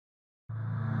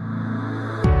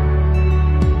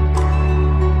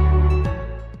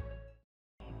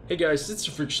Hey guys, it's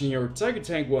TheFrXion here, Tiger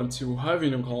Tank 12, however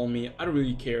you call me, I don't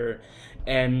really care.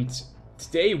 And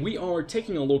today we are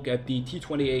taking a look at the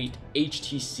T28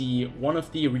 HTC, one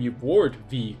of the reward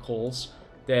vehicles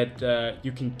that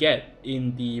you can get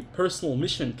in the personal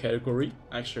mission category.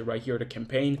 Actually right here, the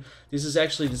campaign. This is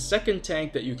actually the second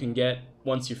tank that you can get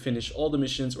once you finish all the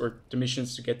missions, or the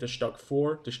missions to get the Stug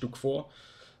IV,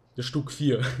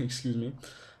 excuse me.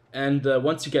 And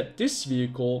once you get this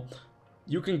vehicle,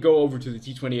 you can go over to the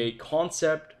T28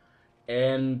 concept,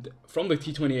 and from the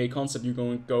T28 concept you're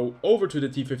going to go over to the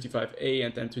T55A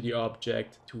and then to the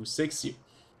object 260.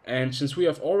 And since we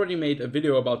have already made a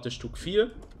video about the Stug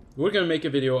IV, we're going to make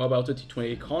a video about the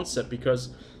T28 concept, because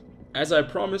as I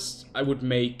promised I would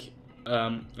make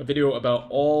a video about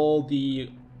all the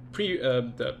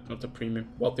not the premium,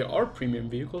 well, there are premium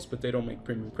vehicles but they don't make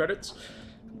premium credits,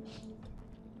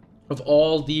 of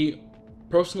all the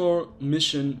personal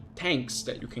mission tanks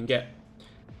that you can get.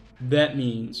 That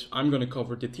means I'm going to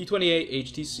cover the T28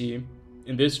 HTC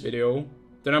in this video,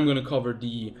 then I'm going to cover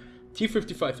the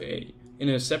T55A in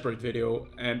a separate video,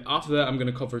 and after that I'm going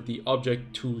to cover the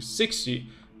Object 260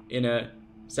 in a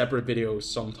separate video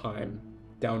sometime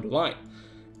down the line.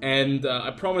 And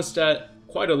I promised that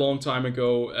quite a long time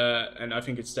ago, and I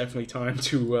think it's definitely time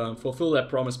to fulfill that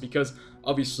promise, because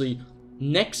obviously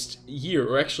next year,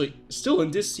 or actually still in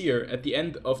this year, at the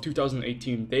end of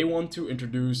 2018, they want to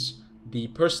introduce the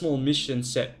personal mission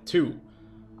set 2.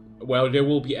 Well, they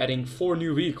will be adding 4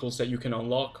 new vehicles that you can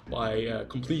unlock by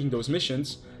completing those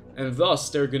missions, and thus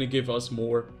they're going to give us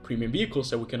more premium vehicles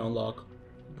that we can unlock,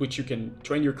 which you can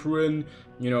train your crew in,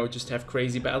 you know, just have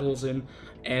crazy battles in,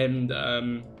 and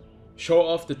show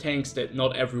off the tanks that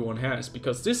not everyone has.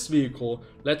 Because this vehicle,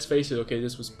 let's face it, okay,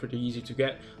 this was pretty easy to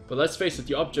get, but let's face it,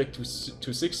 the Object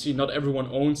 260, not everyone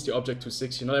owns the Object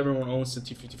 260, not everyone owns the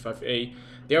T55A.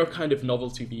 They are kind of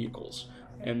novelty vehicles,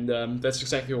 and that's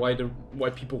exactly why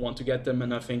people want to get them.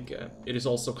 And I think it is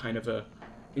also kind of a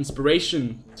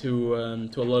inspiration to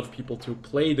a lot of people to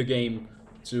play the game,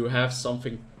 to have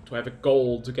something, to have a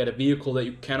goal, to get a vehicle that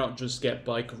you cannot just get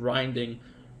by grinding,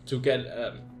 to get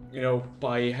you know,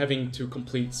 by having to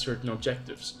complete certain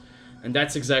objectives. And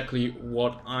that's exactly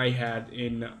what I had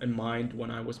in mind when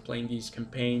I was playing these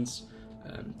campaigns,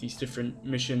 these different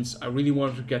missions. I really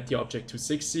wanted to get the Object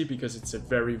 260 because it's a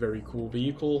very, very cool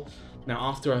vehicle. Now,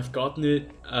 after I've gotten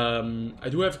it, I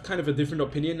do have kind of a different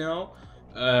opinion now.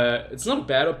 It's not a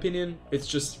bad opinion, it's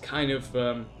just kind of,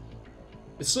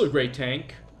 it's still a great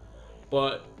tank,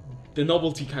 but the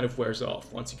novelty kind of wears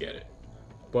off once you get it.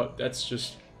 But that's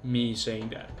just me saying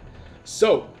that.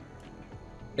 So,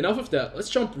 enough of that, let's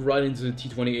jump right into the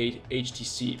T28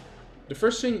 HTC. The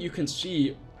first thing you can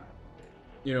see,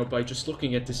 you know, by just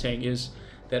looking at this tank is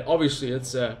that obviously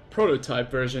it's a prototype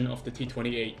version of the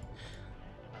T28.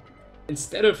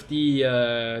 Instead of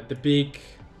the big,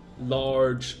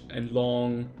 large and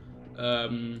long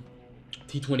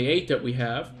T28 that we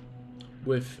have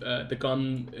with the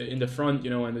gun in the front,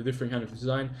 you know, and a different kind of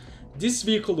design, this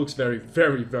vehicle looks very,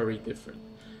 very, very different.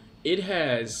 It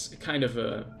has kind of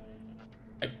a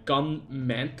gun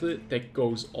mantlet that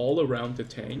goes all around the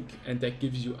tank, and that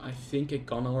gives you, I think, a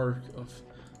gun arc of,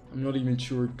 I'm not even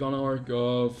sure, gun arc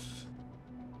of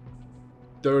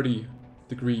 30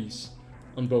 degrees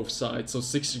on both sides, so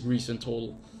 6 degrees in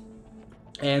total.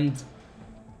 And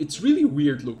it's really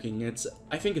weird looking.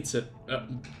 I think it's a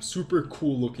super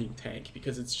cool looking tank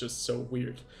because it's just so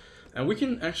weird. And we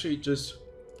can actually just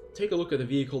take a look at the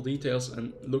vehicle details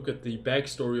and look at the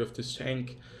backstory of this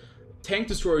tank. Tank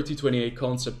Destroyer T28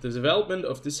 concept. The development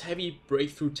of this heavy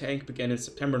breakthrough tank began in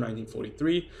September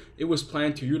 1943. It was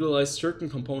planned to utilize certain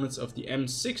components of the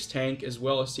M6 tank, as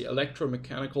well as the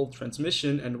electromechanical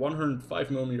transmission and 105mm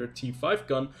T5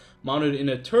 gun mounted in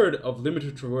a turret of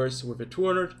limited traverse with a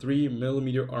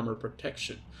 203mm armor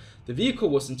protection. The vehicle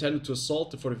was intended to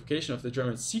assault the fortification of the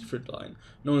German Siegfried Line,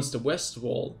 known as the West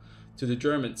Wall, to the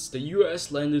Germans. The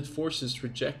U.S. land forces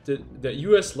rejected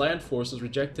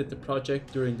the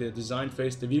project during the design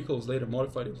phase. The vehicle was later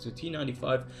modified into a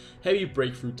T95 heavy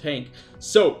breakthrough tank.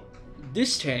 So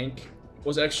this tank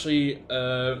was actually,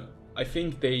 I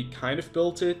think they kind of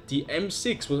built it. The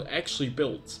M6 was actually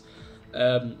built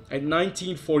at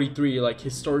 1943. Like,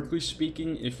 historically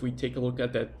speaking, if we take a look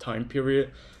at that time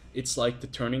period, it's like the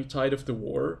turning tide of the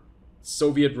war.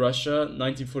 Soviet Russia,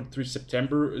 1943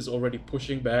 September, is already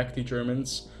pushing back the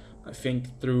Germans, I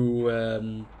think, through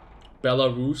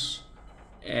Belarus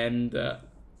and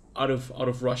out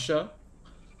of Russia,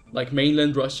 like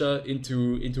mainland Russia,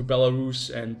 into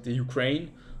Belarus and the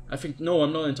Ukraine. I think, no,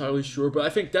 I'm not entirely sure, but I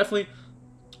think definitely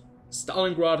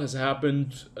Stalingrad has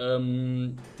happened.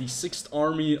 The 6th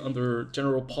Army under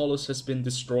General Paulus has been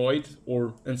destroyed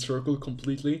or encircled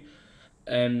completely.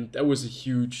 And that was a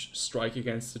huge strike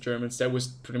against the Germans. That was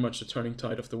pretty much the turning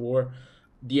tide of the war.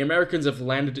 The Americans have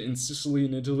landed in Sicily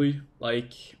and Italy.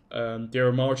 Like,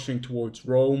 they're marching towards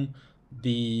Rome.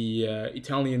 The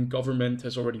Italian government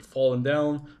has already fallen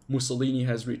down. Mussolini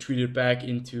has retreated back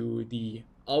into the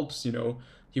Alps, you know.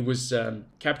 He was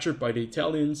captured by the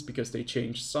Italians because they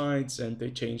changed sides and they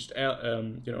changed,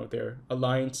 you know, their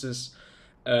alliances.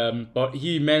 But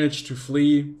he managed to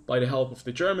flee by the help of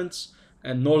the Germans.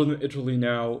 And northern Italy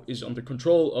now is under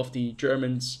control of the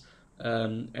Germans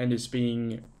and is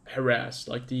being harassed.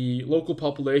 Like the local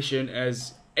population,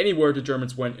 as anywhere the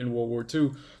Germans went in World War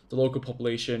II, the local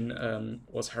population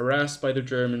was harassed by the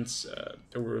Germans.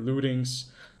 There were lootings,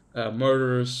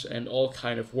 murders, and all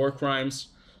kind of war crimes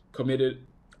committed.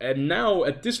 And now,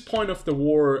 at this point of the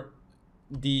war,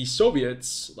 the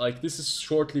Soviets, like this is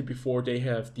shortly before they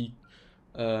have the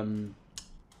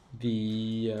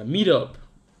meetup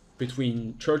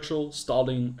between Churchill,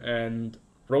 Stalin, and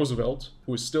Roosevelt,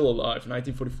 who is still alive. In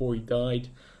 1944 he died,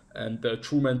 and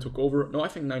Truman took over. No, I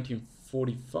think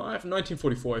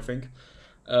 1944, I think.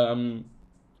 And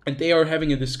they are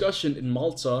having a discussion in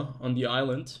Malta on the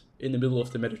island in the middle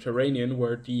of the Mediterranean,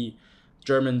 where the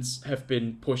Germans have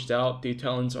been pushed out. The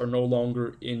Italians are no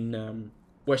longer in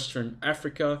Western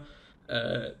Africa.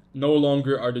 No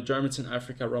longer are the Germans in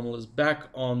Africa. Rommel is back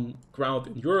on ground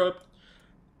in Europe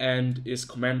and is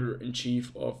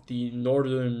commander-in-chief of the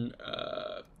northern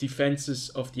defenses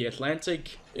of the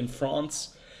Atlantic in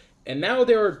France. And now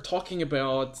they're talking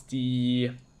about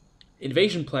the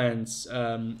invasion plans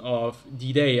of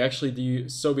D-Day. Actually, the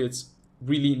Soviets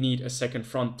really need a second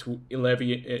front to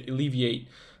alleviate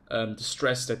the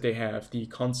stress that they have, the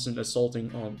constant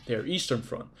assaulting on their eastern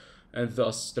front. And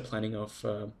thus, the planning of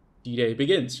D-Day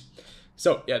begins.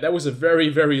 So, yeah, that was a very,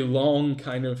 very long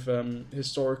kind of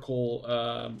historical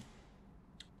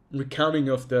recounting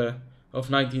of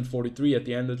 1943 at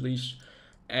the end, at least.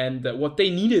 And what they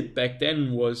needed back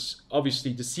then was,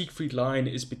 obviously, the Siegfried Line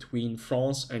is between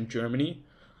France and Germany.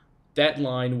 That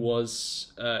line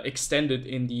was extended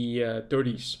in the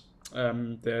 30s.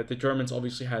 The Germans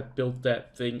obviously had built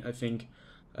that thing, I think,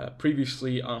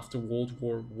 previously after World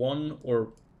War I or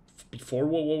before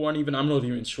World War I even. I'm not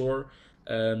even sure.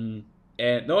 And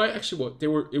no, actually,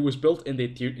 it was built in the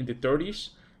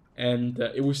 30s, and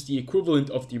it was the equivalent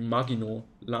of the Maginot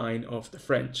Line of the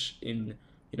French in,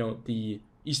 you know, the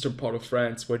eastern part of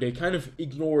France, where they kind of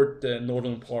ignored the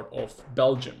northern part of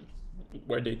Belgium,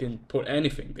 where they didn't put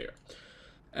anything there.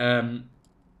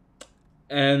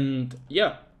 And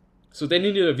yeah, so they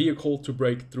needed a vehicle to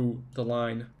break through the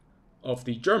line of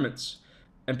the Germans,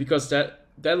 and because that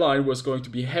line was going to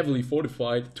be heavily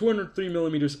fortified, 203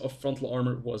 millimeters of frontal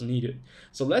armor was needed.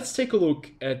 So let's take a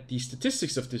look at the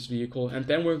statistics of this vehicle, and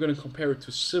then we're going to compare it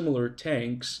to similar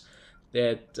tanks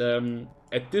that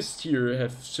at this tier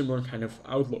have similar kind of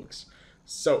outlooks.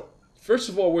 So first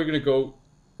of all, we're going to go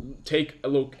take a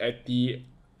look at the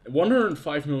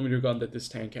 105 millimeter gun that this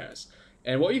tank has.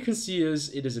 And what you can see is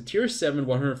it is a tier 7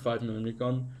 105 millimeter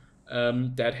gun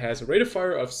that has a rate of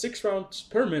fire of 6 rounds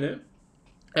per minute,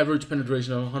 average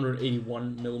penetration of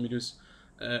 181 millimeters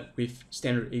with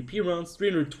standard AP rounds,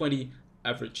 320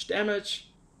 average damage,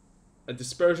 a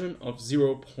dispersion of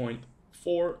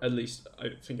 0.4, at least I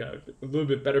think I have a little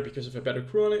bit better because of a better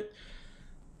crew on it.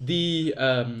 The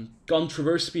gun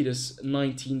traverse speed is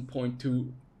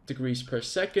 19.2 degrees per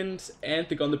second, and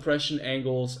the gun depression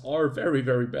angles are very,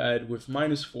 very bad with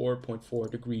minus 4.4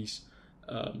 degrees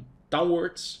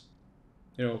downwards,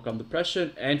 you know, gun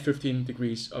depression, and 15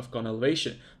 degrees of gun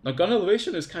elevation. Now, gun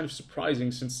elevation is kind of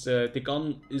surprising since the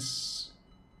gun is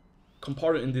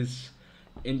comparted in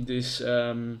this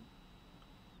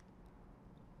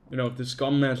you know, this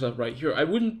gun mantlet right here. I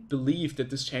wouldn't believe that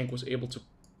this tank was able to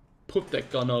put that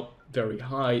gun up very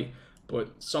high,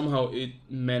 but somehow it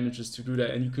manages to do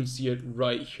that, and you can see it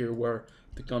right here where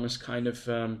the gun is kind of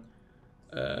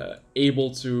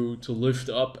able to lift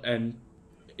up, and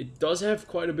it does have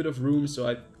quite a bit of room,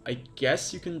 so I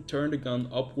guess you can turn the gun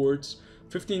upwards.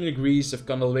 15 degrees of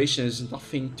gun elevation is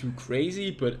nothing too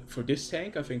crazy, but for this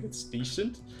tank I think it's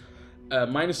decent.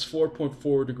 Minus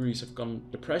 4.4 degrees of gun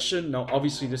depression. Now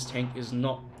obviously this tank is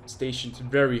not stationed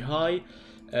very high,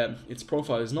 its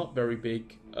profile is not very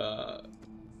big,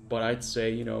 but I'd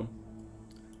say, you know,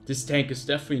 this tank is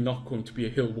definitely not going to be a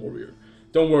hill warrior.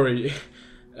 Don't worry,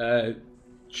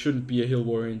 shouldn't be a hill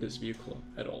warrior in this vehicle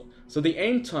at all. So the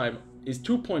aim time is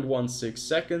 2.16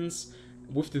 seconds.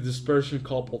 With the dispersion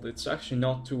coupled, it's actually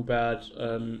not too bad.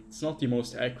 It's not the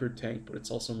most accurate tank, but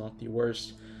it's also not the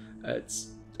worst.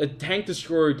 It's a tank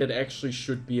destroyer that actually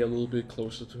should be a little bit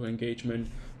closer to engagement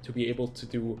to be able to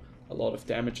do a lot of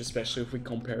damage, especially if we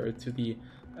compare it to the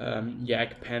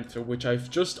Yak Panther, which I've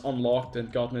just unlocked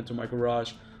and gotten into my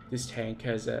garage. This tank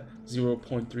has a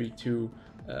 0.32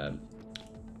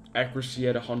 accuracy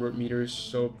at 100 meters,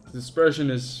 so the dispersion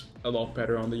is a lot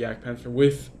better on the Yak Panther,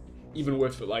 even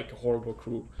with like a horrible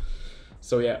crew.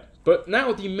 So yeah, but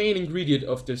now the main ingredient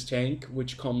of this tank,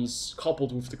 which comes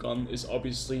coupled with the gun, is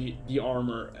obviously the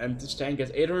armor. And this tank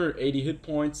has 880 hit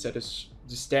points. That is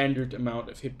the standard amount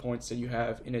of hit points that you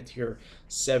have in a tier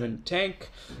 7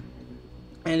 tank.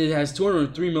 And it has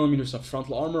 203 millimeters of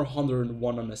frontal armor,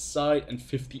 101 on the side, and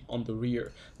 50 on the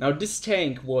rear. Now this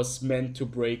tank was meant to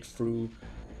break through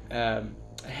a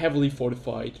heavily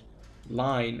fortified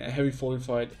line, a heavy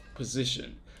fortified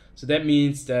position. So that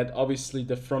means that obviously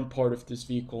the front part of this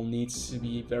vehicle needs to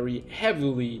be very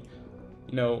heavily,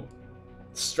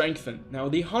 strengthened. Now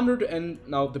the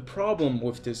problem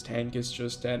with this tank is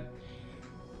just that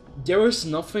there is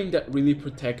nothing that really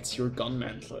protects your gun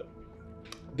mantlet.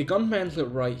 The gun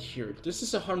mantlet right here, this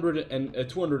is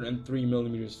 203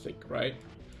 millimeters thick, right?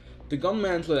 The gun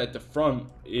mantlet at the front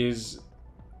is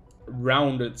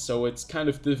rounded, so it's kind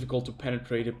of difficult to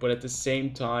penetrate it, but at the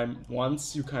same time,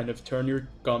 once you kind of turn your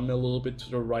gun a little bit to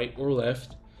the right or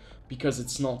left, because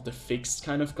it's not the fixed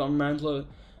kind of gun mantlet,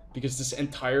 because this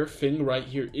entire thing right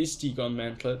here is the gun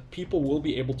mantlet, people will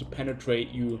be able to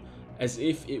penetrate you as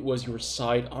if it was your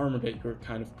side armor that you're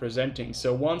kind of presenting.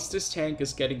 So once this tank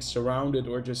is getting surrounded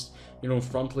or just,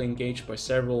 frontally engaged by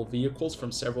several vehicles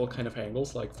from several kind of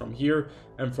angles, like from here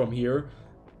and from here,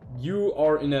 you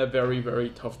are in a very, very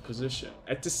tough position.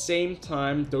 At the same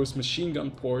time, those machine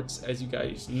gun ports, as you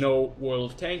guys know,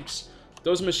 World of Tanks,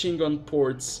 those machine gun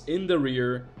ports in the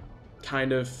rear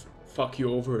kind of fuck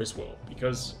you over as well,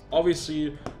 because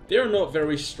obviously they're not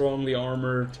very strongly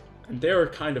armored and they're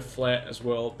kind of flat as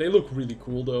well. They look really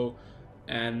cool though,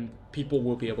 and people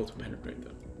will be able to penetrate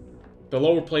them. The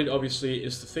lower plate obviously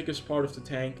is the thickest part of the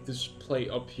tank. This plate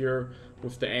up here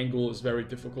with the angle is very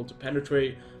difficult to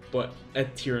penetrate. But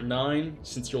at tier 9,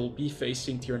 since you'll be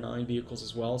facing tier 9 vehicles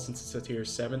as well, since it's a tier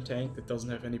 7 tank that doesn't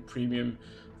have any premium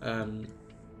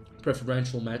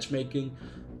preferential matchmaking,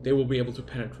 they will be able to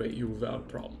penetrate you without a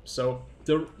problem. So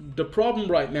the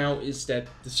problem right now is that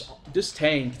this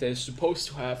tank that is supposed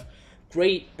to have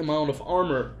great amount of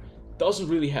armor doesn't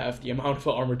really have the amount of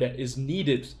armor that is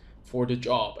needed for the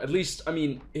job. At least, I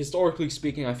mean, historically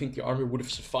speaking, I think the armor would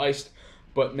have sufficed.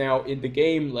 But now in the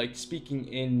game, like speaking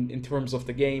in terms of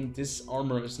the game, this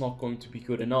armor is not going to be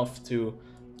good enough to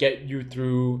get you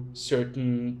through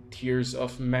certain tiers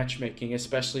of matchmaking,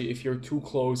 especially if you're too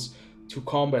close to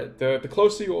combat. The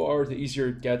closer you are, the easier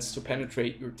it gets to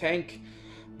penetrate your tank.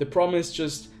 The problem is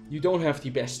just you don't have the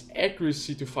best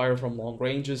accuracy to fire from long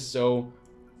ranges, so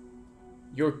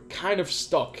you're kind of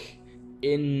stuck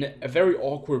in a very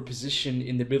awkward position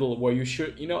in the middle where you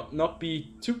should, not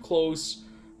be too close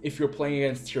if you're playing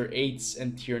against tier 8s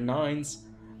and tier 9s,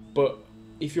 but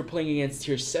if you're playing against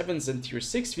tier 7s and tier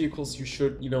 6 vehicles, you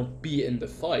should, be in the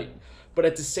fight. But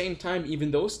at the same time, even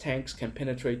those tanks can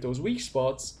penetrate those weak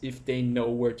spots if they know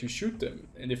where to shoot them.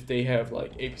 And if they have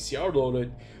like APCR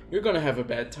loaded, you're gonna have a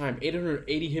bad time.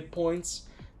 880 hit points,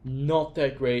 not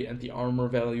that great, and the armor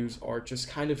values are just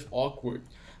kind of awkward.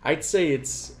 I'd say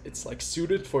it's like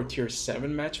suited for tier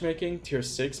 7 matchmaking, tier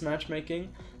 6 matchmaking.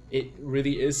 It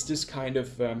really is this kind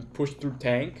of push-through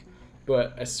tank,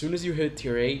 but as soon as you hit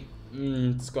tier 8,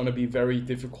 it's gonna be very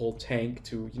difficult tank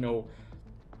to,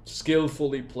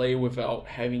 skillfully play without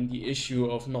having the issue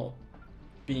of not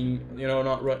being,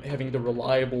 not having the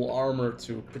reliable armor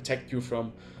to protect you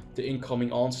from the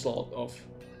incoming onslaught of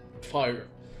fire.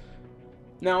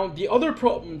 Now, the other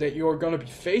problem that you're going to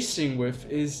be facing with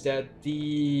is that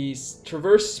the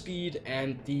traverse speed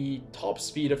and the top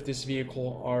speed of this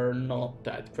vehicle are not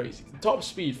that crazy. The top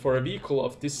speed for a vehicle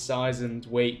of this size and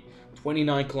weight,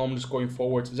 29 kilometers going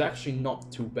forwards, is actually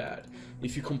not too bad.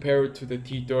 If you compare it to the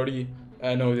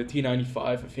the T95,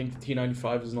 I think the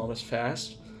T95 is not as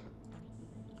fast.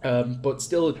 But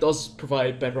still, it does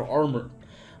provide better armor.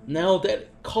 Now that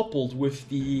coupled with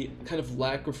the kind of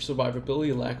lack of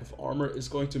survivability, lack of armor, is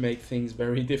going to make things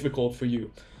very difficult for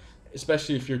you,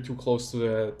 especially if you're too close to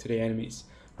the enemies.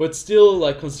 But still,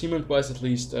 like concealment wise at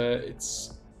least,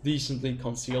 it's decently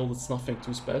concealed. It's nothing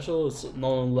too special. It's not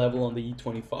on level on the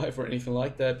E25 or anything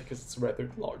like that because it's a rather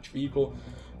large vehicle.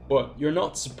 But you're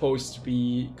not supposed to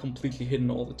be completely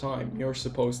hidden all the time. You're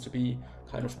supposed to be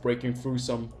kind of breaking through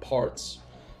some parts,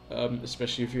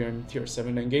 especially if you're in tier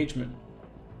 7 engagement.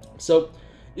 So,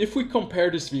 if we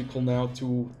compare this vehicle now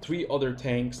to 3 other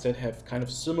tanks that have kind of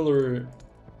similar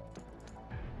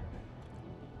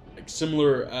like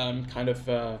similar kind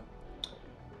of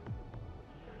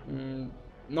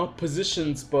not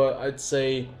positions, but I'd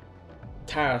say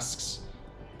tasks.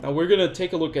 Now we're gonna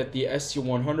take a look at the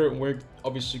SU-100, and we're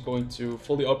obviously going to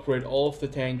fully upgrade all of the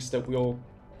tanks that we're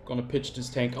gonna pitch this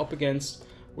tank up against.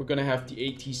 We're gonna have the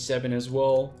AT-7 as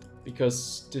well,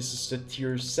 because this is the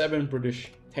tier 7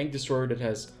 British tank destroyer that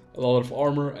has a lot of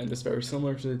armor and is very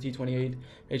similar to the T28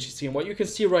 HTC. And what you can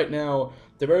see right now,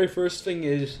 the very first thing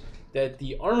is that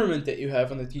the armament that you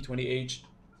have on the T28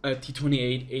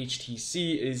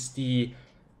 HTC is the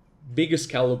biggest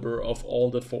caliber of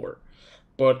all the four,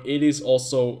 but it is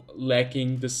also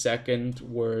lacking the second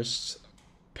worst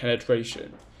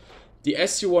penetration. The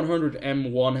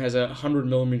SU-100M1 has a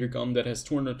 100mm gun that has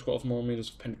 212mm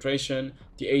of penetration.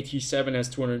 The AT-7 has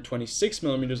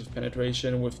 226mm of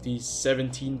penetration with the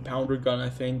 17-pounder gun, I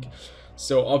think.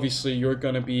 So obviously you're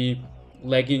gonna be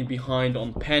lagging behind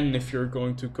on pen if you're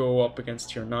going to go up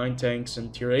against tier 9 tanks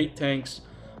and tier 8 tanks.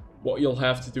 What you'll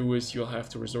have to do is you'll have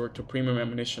to resort to premium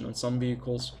ammunition on some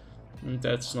vehicles. And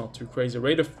that's not too crazy.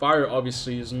 Rate of fire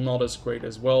obviously is not as great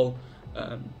as well.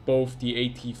 Both the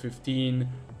AT-15,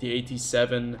 the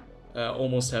AT-7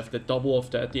 almost have the double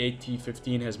of that. The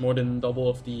AT-15 has more than double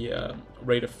of the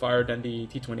rate of fire than the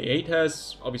T-28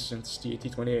 has. Obviously, since the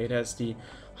T-28 has the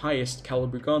highest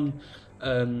caliber gun.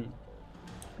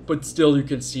 But still, you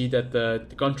can see that the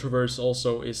gun traverse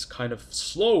also is kind of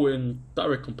slow in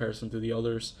direct comparison to the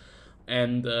others.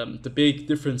 And the big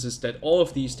difference is that all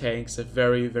of these tanks have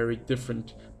very, very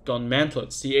different gun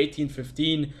mantlets. The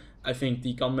 1815, I think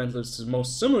the gun mantlet is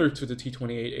most similar to the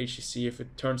T28 HTC. If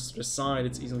it turns to the side,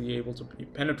 it's easily able to be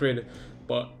penetrated.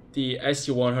 But the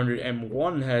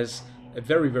SU-100M1 has a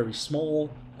very, very small,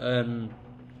 gun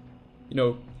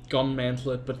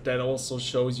mantlet, but that also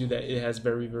shows you that it has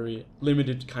very, very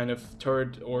limited kind of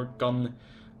turret or gun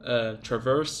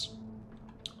traverse.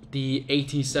 The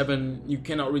AT-7, you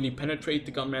cannot really penetrate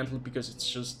the gun mantlet because it's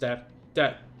just that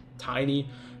tiny.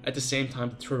 At the same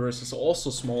time, the traverse is also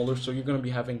smaller, so you're going to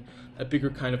be having a bigger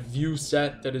kind of view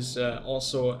set that is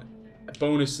also a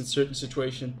bonus in certain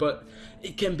situations, but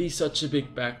it can be such a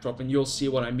big backdrop, and you'll see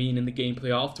what I mean in the gameplay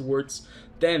afterwards.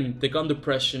 Then, the gun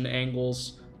depression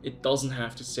angles, it doesn't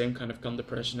have the same kind of gun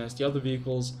depression as the other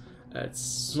vehicles.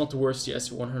 It's not the worst. The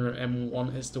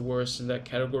SU-100M1 is the worst in that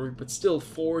category, but still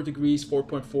 4 degrees,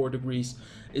 4.4 degrees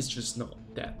is just not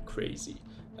that crazy.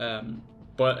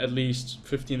 But at least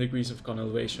 15 degrees of gun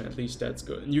elevation, at least that's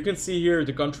good. And you can see here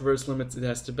the gun traverse limits. It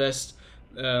has the best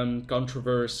gun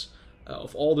traverse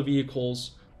of all the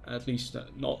vehicles, at least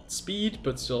not speed,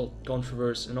 but still gun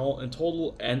traverse in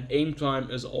total. And aim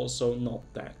time is also not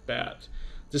that bad.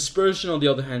 Dispersion, on the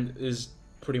other hand, is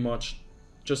pretty much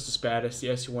just as bad as the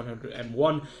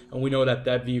SU-100M1, and we know that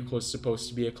that vehicle is supposed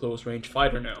to be a close-range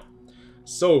fighter now.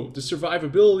 So the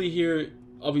survivability here.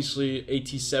 Obviously,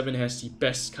 AT-7 has the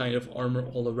best kind of armor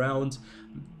all around,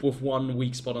 with one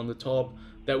weak spot on the top.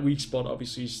 That weak spot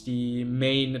obviously is the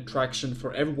main attraction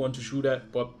for everyone to shoot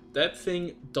at, but that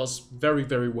thing does very,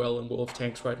 very well in World of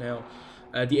Tanks right now.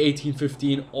 The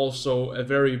 1815, also a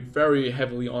very, very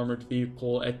heavily armored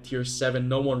vehicle at tier 7.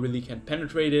 No one really can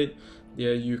penetrate it.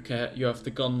 Yeah, you have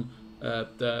the gun,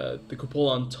 the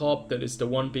cupola on top, that is the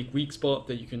one big weak spot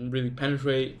that you can really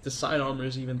penetrate. The side armor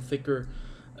is even thicker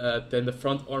than the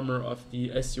front armor of the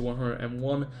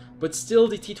SU-100M1, but still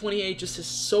the T28 just has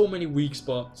so many weak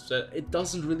spots that it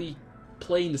doesn't really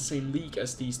play in the same league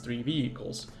as these three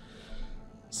vehicles.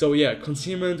 So yeah,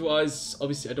 concealment wise,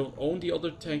 obviously I don't own the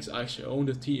other tanks. I actually own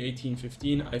the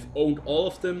T1815. I've owned all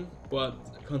of them, but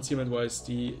concealment wise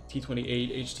the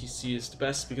T28 HTC is the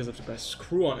best because of the best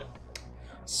crew on it.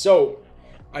 So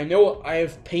I know I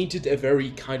have painted a very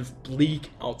kind of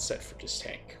bleak outset for this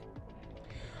tank,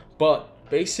 but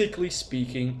basically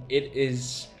speaking, it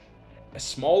is a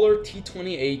smaller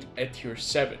T28 at tier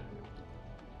 7.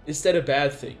 Is that a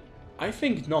bad thing? I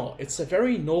think not. It's a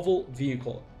very novel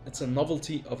vehicle. It's a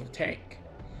novelty of a tank.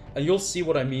 And you'll see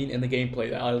what I mean in the gameplay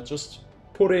that I'll just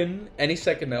put in any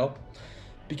second now.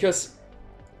 Because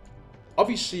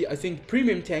obviously I think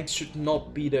premium tanks should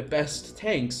not be the best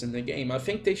tanks in the game. I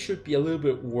think they should be a little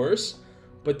bit worse,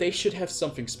 but they should have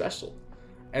something special.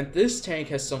 And this tank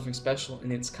has something special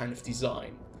in its kind of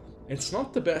design. It's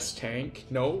not the best tank,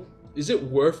 no. Is it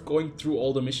worth going through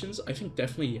all the missions? I think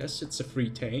definitely yes, it's a free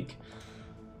tank.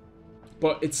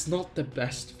 But it's not the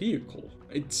best vehicle.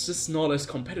 It's just not as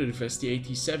competitive as the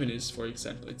AT-7 is, for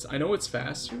example. I know it's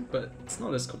faster, but it's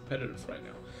not as competitive right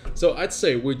now. So I'd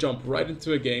say we jump right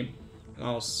into a game, and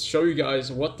I'll show you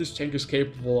guys what this tank is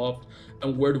capable of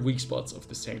and where the weak spots of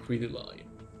this tank really lie.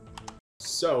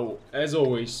 So, as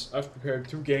always, I've prepared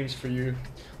two games for you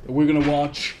that we're gonna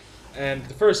watch, And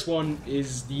the first one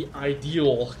is the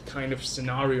ideal kind of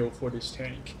scenario for this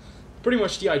tank. Pretty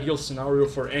much the ideal scenario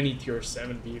for any tier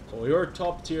 7 vehicle. You're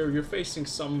top tier, you're facing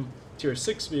some tier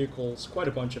 6 vehicles, quite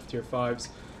a bunch of tier 5s,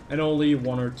 and only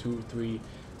 1 or 2, 3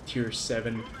 tier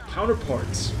 7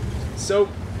 counterparts. So,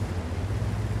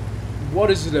 what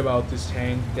is it about this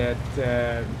tank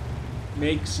that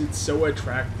makes it so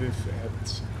attractive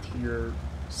at tier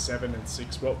 7 and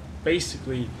 6? Well,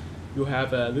 basically, you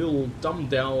have a little dumbed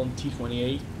down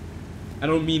T28. I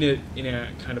don't mean it in a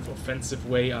kind of offensive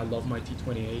way. I love my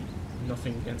T28.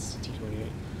 Nothing against the T28.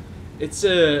 It's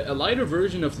a lighter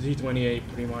version of the T28,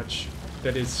 pretty much,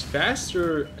 that is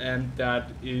faster and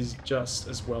that is just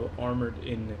as well armored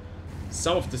in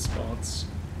some of the spots.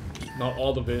 Not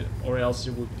all of it, or else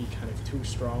it would be kind of too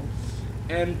strong.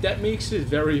 And that makes it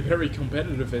very, very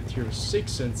competitive at tier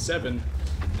 6 and 7.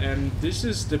 And this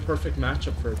is the perfect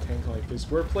matchup for a tank like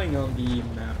this. We're playing on the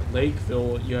map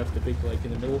Lakeville. You have the big lake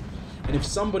in the middle. And if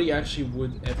somebody actually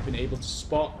would have been able to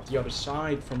spot the other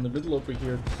side from the middle over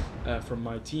here from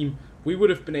my team, we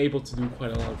would have been able to do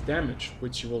quite a lot of damage,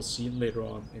 which you will see later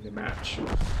on in the match.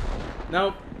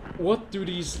 Now, what do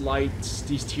these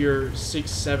these tier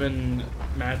 6, 7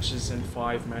 matches and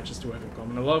 5 matches do have in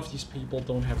common? A lot of these people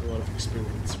don't have a lot of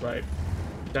experience, right?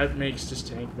 That makes this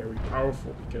tank very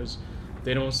powerful because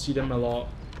they don't see them a lot.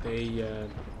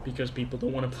 Because people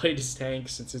don't want to play this tank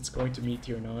since it's going to meet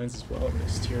tier 9s as well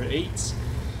as tier 8s.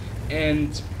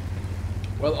 And,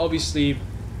 well, obviously,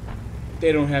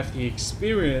 they don't have the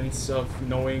experience of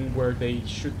knowing where they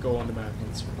should go on the map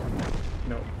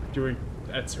and during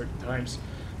at certain times.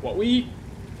 What we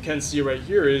can see right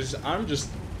here is I'm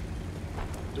just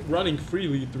running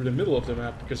freely through the middle of the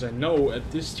map because I know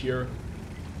at this tier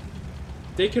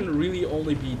they can really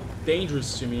only be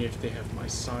dangerous to me if they have my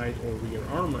side or rear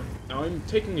armor. Now I'm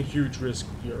taking a huge risk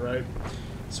here, right?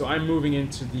 So I'm moving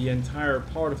into the entire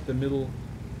part of the middle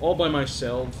all by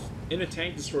myself in a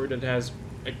tank destroyer that has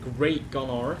a great gun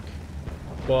arc,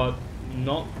 but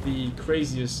not the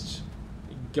craziest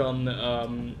gun,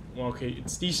 well, okay,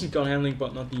 it's decent gun handling,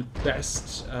 but not the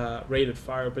best rated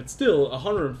fire, but still, a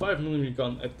 105mm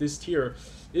gun at this tier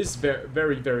is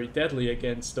very, very deadly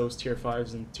against those tier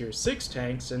 5s and tier 6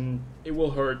 tanks, and it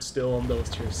will hurt still on those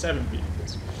tier 7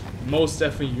 vehicles. Most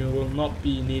definitely, you will not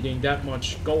be needing that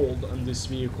much gold on this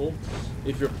vehicle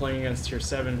if you're playing against tier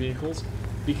 7 vehicles,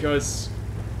 because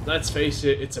let's face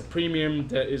it, it's a premium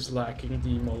that is lacking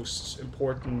the most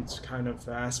important kind of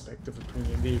aspect of a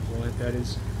premium vehicle, and that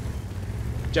is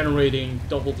generating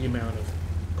double the amount of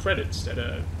credits that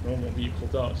a normal vehicle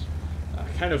does. I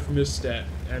kind of missed that,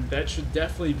 and that should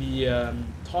definitely be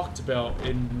talked about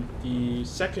in the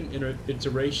second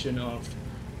iteration of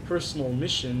personal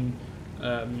mission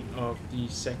of the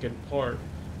second part,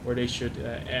 where they should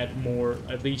add more.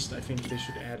 At least I think they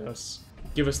should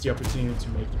give us the opportunity to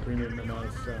make the premium amount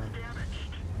of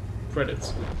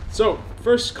credits. So,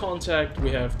 first contact,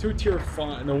 we have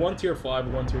one tier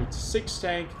 5, one tier 6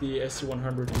 tank. The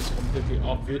SC100 is completely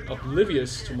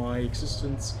oblivious to my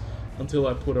existence until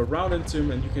I put a round into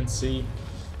him, and you can see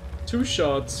 2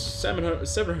 shots,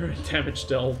 700 damage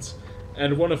dealt,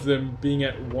 and one of them being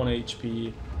at 1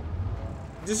 HP.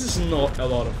 This is not a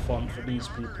lot of fun for these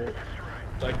people.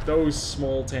 Like, those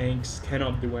small tanks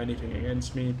cannot do anything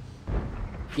against me.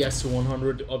 The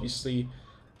SC100 obviously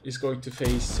is going to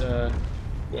face,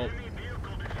 well,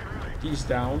 he's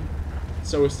down.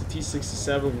 So is the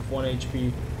T67 with 1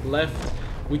 HP left.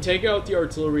 We take out the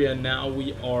artillery, and now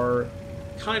we are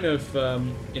kind of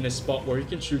in a spot where you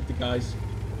can shoot the guys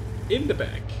in the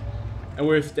back. And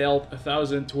we've dealt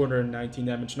 1,219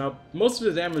 damage. Now, most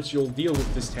of the damage you'll deal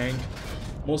with this tank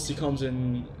mostly comes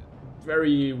in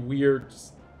very weird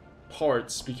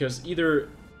parts, because either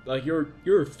like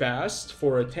you're fast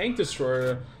for a tank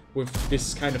destroyer with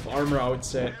this kind of armor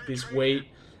outset, this weight,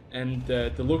 and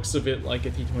the looks of it like a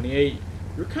T28.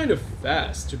 You're kind of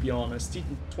fast, to be honest.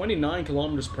 29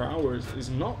 kilometers per hour is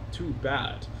not too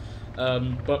bad.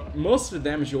 But most of the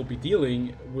damage you'll be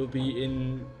dealing will be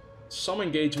in some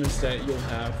engagements that you'll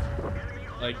have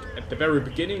like at the very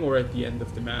beginning or at the end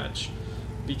of the match.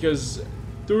 Because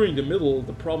during the middle,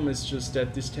 the problem is just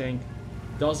that this tank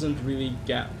doesn't really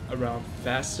get around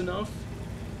fast enough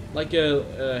like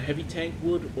a heavy tank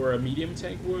would or a medium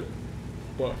tank would.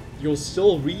 But you'll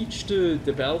still reach the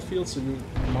battlefield, so you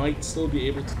might still be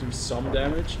able to do some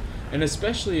damage. And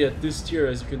especially at this tier,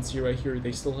 as you can see right here,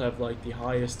 they still have like the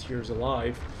highest tiers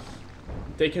alive.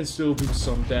 They can still do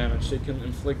some damage. They can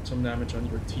inflict some damage on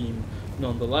your team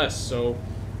nonetheless. So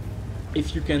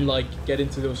if you can like get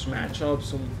into those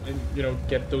matchups and you know,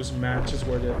 get those matches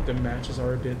where the matches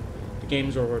are the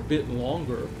games are a bit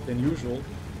longer than usual,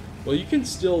 well, you can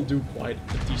still do quite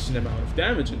a decent amount of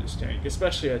damage in this tank,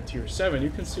 especially at tier 7. You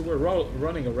can see we're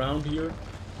running around here.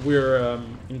 We're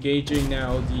engaging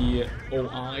now the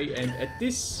OI, and at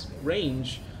this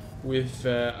range, with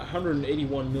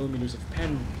 181 millimeters of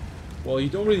pen, well, you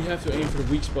don't really have to aim for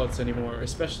the weak spots anymore,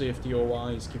 especially if the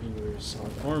OI is giving you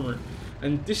solid armor.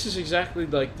 And this is exactly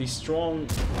like the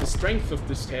strength of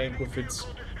this tank with its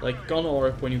like gun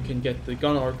arc, when you can get the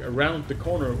gun arc around the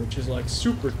corner, which is like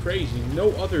super crazy.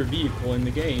 No other vehicle in the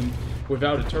game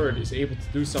without a turret is able to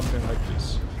do something like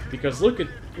this. Because look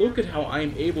at how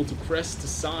I'm able to crest the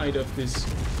side of this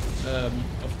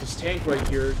tank right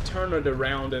here, turn it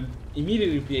around, and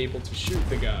immediately be able to shoot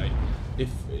the guy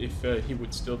if he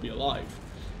would still be alive.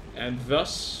 And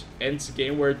thus ends a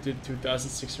game where it did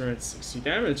 2,660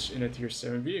 damage in a tier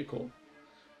 7 vehicle.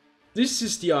 This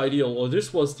is the ideal, or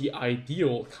this was the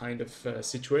ideal kind of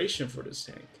situation for this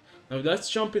tank. Now let's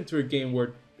jump into a game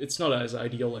where it's not as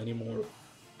ideal anymore.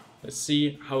 Let's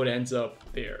see how it ends up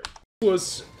there. This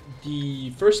was the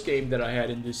first game that I had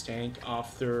in this tank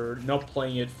after not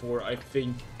playing it for, I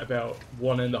think, about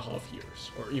 1.5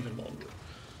 years, or even longer.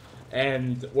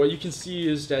 And what you can see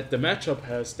is that the matchup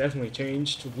has definitely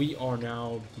changed. We are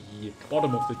now the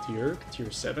bottom of the tier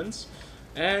 7s,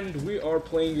 and we are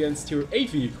playing against tier 8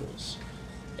 vehicles.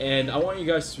 And I want you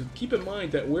guys to keep in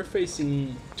mind that we're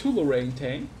facing 2 Lorraine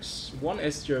tanks, 1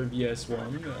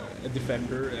 STR-VS1, a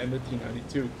Defender, and a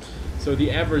T92. So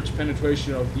the average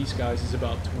penetration of these guys is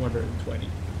about 220,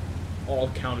 all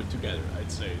counted together,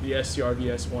 I'd say. The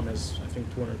STR-VS1 has, I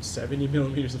think, 270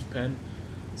 millimeters of pen,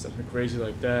 something crazy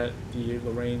like that. The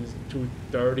Lorraine is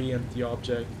 230, and the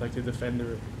Object, like the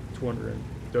Defender,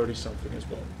 230 something as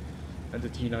well. And the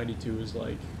T92 is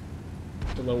like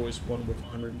the lowest one with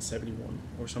 171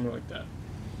 or something like that.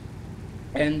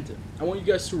 And I want you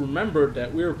guys to remember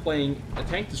that we're playing a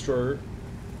tank destroyer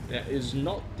that is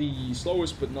not the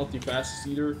slowest but not the fastest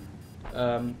either.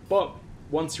 But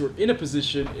once you're in a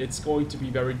position, it's going to be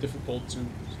very difficult to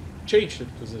change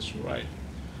that position, right?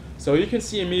 So you can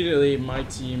see immediately my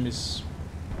team is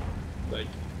like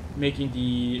making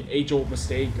the age-old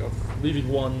mistake of leaving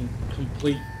one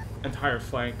complete entire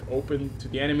flank open to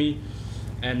the enemy,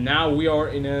 and now we are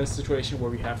in a situation where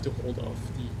we have to hold off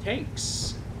the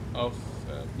tanks of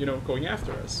going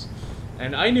after us.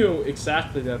 And I knew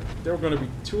exactly that there were going to be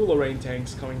 2 Lorraine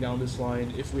tanks coming down this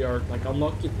line. If we are like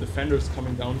unlucky, the Defenders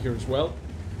coming down here as well.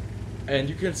 And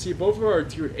you can see both of our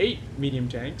tier 8 medium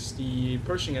tanks, the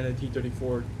Pershing and the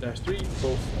T28-3,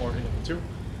 both are in it too,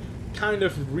 kind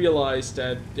of realize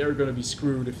that they're going to be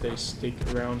screwed if they stick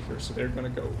around here. So they're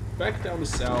going to go back down the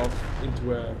south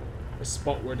into a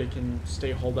spot where they can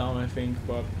stay hold down, I think,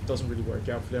 but it doesn't really work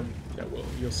out for them.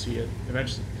 You'll see it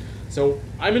eventually. So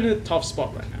I'm in a tough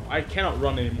spot right now. I cannot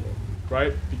run anymore,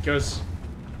 right? Because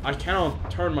I cannot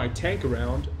turn my tank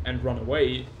around and run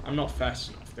away. I'm not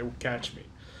fast enough. They will catch me.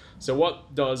 So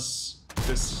what does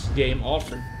this game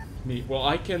offer me? Well,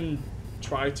 I can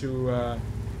try to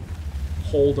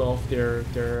hold off their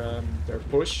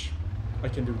push. I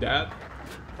can do that,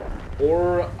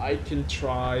 or I can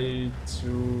try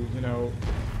to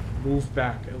move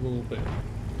back a little bit.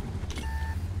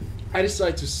 I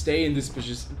decide to stay in this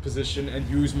position and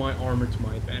use my armor to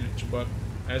my advantage. But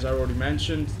as I already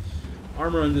mentioned,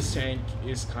 armor on this tank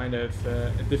is kind of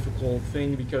a difficult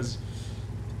thing because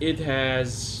it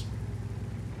has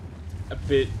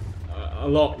a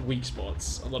lot of weak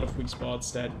spots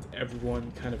that everyone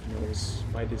kind of knows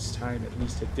by this time. At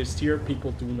least at this tier,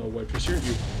 people do know where to shoot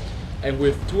you. And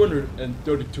with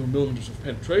 232 millimeters of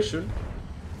penetration,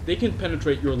 they can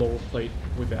penetrate your lower plate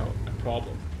without a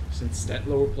problem. Since that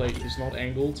lower plate is not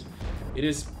angled, it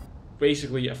is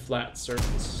basically a flat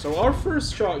surface. So our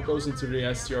first shot goes into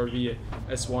the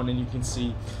STR-VS1, and you can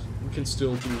see we can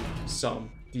still do some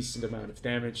decent amount of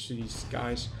damage to these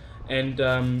guys. And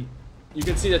you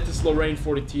can see that this Lorraine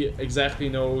 40T exactly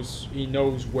knows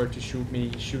where to shoot me.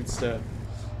 He shoots the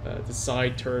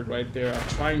side turret right there. I'm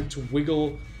trying to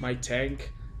wiggle my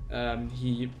tank.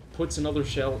 He puts another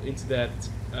shell into that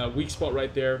weak spot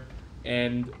right there,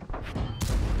 and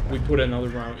we put another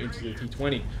round into the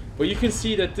T20. But you can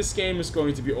see that this game is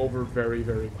going to be over very,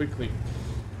 very quickly.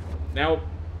 Now,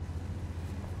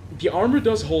 the armor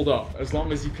does hold up. As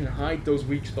long as you can hide those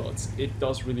weak spots, it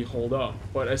does really hold up.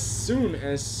 But as soon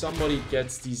as somebody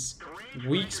gets these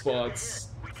weak spots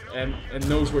and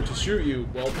knows where to shoot you,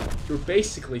 well, you're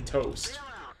basically toast.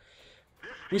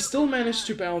 We still managed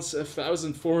to bounce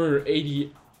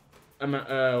 1,480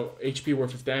 HP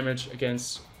worth of damage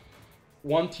against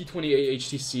 1 T28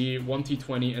 HTC, 1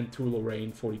 T20, and 2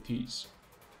 Lorraine 40Ts.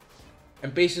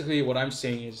 And basically what I'm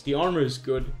saying is the armor is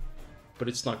good, but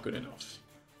it's not good enough.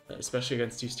 especially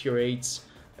against these tier 8s.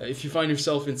 If you find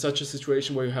yourself in such a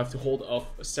situation where you have to hold off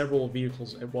several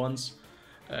vehicles at once,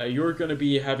 you're going to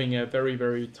be having a very,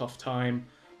 very tough time.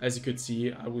 As you could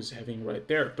see, I was having right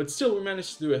there. But still, we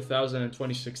managed to do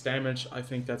 1,026 damage. I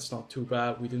think that's not too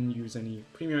bad. We didn't use any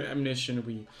premium ammunition.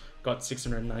 We got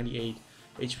 698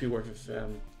 HP worth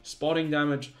of spotting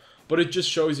damage. But it just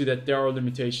shows you that there are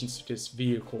limitations to this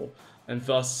vehicle. And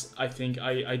thus, I think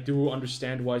I do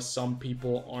understand why some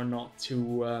people are not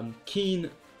too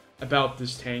keen about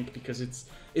this tank, because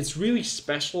it's really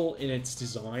special in its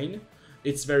design.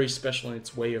 It's very special in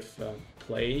its way of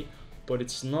play, but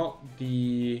it's not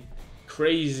the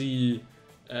crazy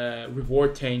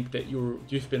reward tank that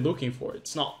you've been looking for.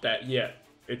 It's not that yet.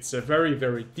 It's a very,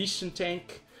 very decent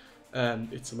tank.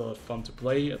 It's a lot of fun to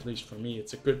play, at least for me.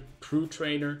 It's a good crew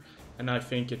trainer, and I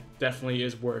think it definitely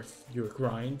is worth your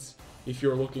grind if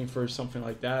you're looking for something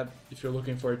like that. If you're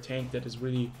looking for a tank that is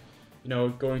really, you know,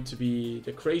 going to be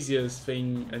the craziest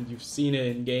thing, and you've seen it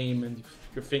in game, and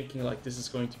you're thinking like this is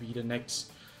going to be the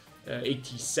next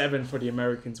 87 for the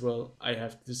Americans, well, I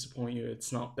have to disappoint you.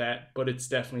 It's not that, but it's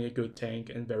definitely a good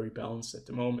tank and very balanced at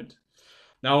the moment.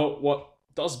 Now, what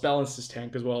does balance this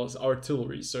tank as well is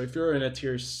artillery. So if you're in a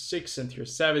tier 6 and tier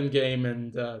 7 game,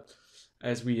 and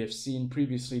as we have seen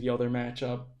previously the other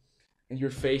matchup, and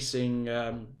you're facing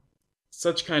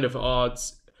such kind of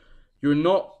odds, you're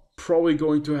not probably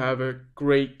going to have a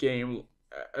great game,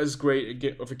 as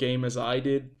great of a game as I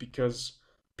did, because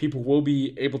people will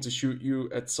be able to shoot you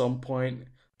at some point.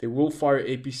 They will fire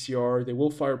APCR, they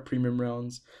will fire premium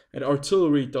rounds, and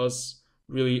artillery does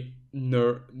really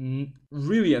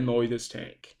really annoy this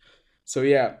tank. So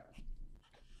yeah,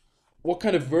 what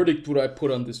kind of verdict would I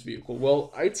put on this vehicle?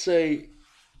 Well, I'd say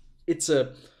it's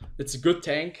a good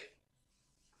tank.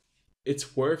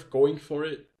 It's worth going for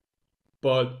it,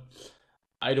 but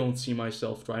I don't see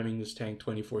myself driving this tank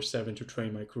 24/7 to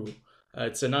train my crew.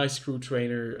 It's a nice crew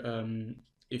trainer.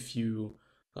 If you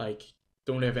like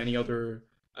don't have any other,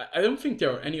 I don't think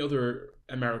there are any other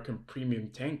American premium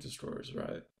tank destroyers,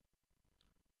 right?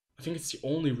 I think it's the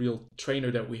only real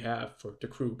trainer that we have for the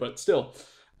crew, but still,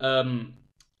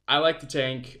 I like the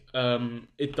tank.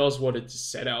 It does what it's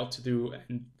set out to do,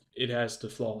 and it has the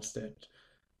flaws that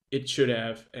it should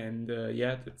have. And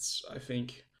yeah, that's, I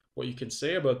think, what you can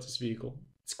say about this vehicle.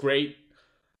 It's great.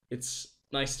 It's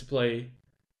nice to play.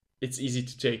 It's easy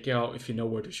to take out if you know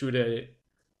where to shoot at it.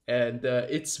 And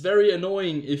it's very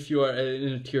annoying if you are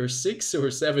in a tier 6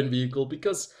 or 7 vehicle,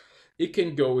 because it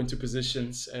can go into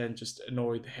positions and just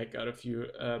annoy the heck out of you,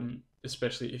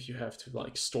 especially if you have to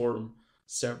like storm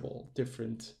several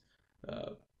different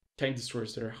tank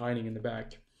destroyers that are hiding in the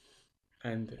back.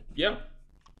 And yeah,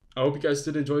 I hope you guys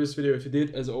did enjoy this video. If you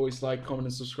did, as always, like, comment,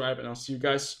 and subscribe, and I'll see you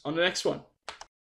guys on the next one.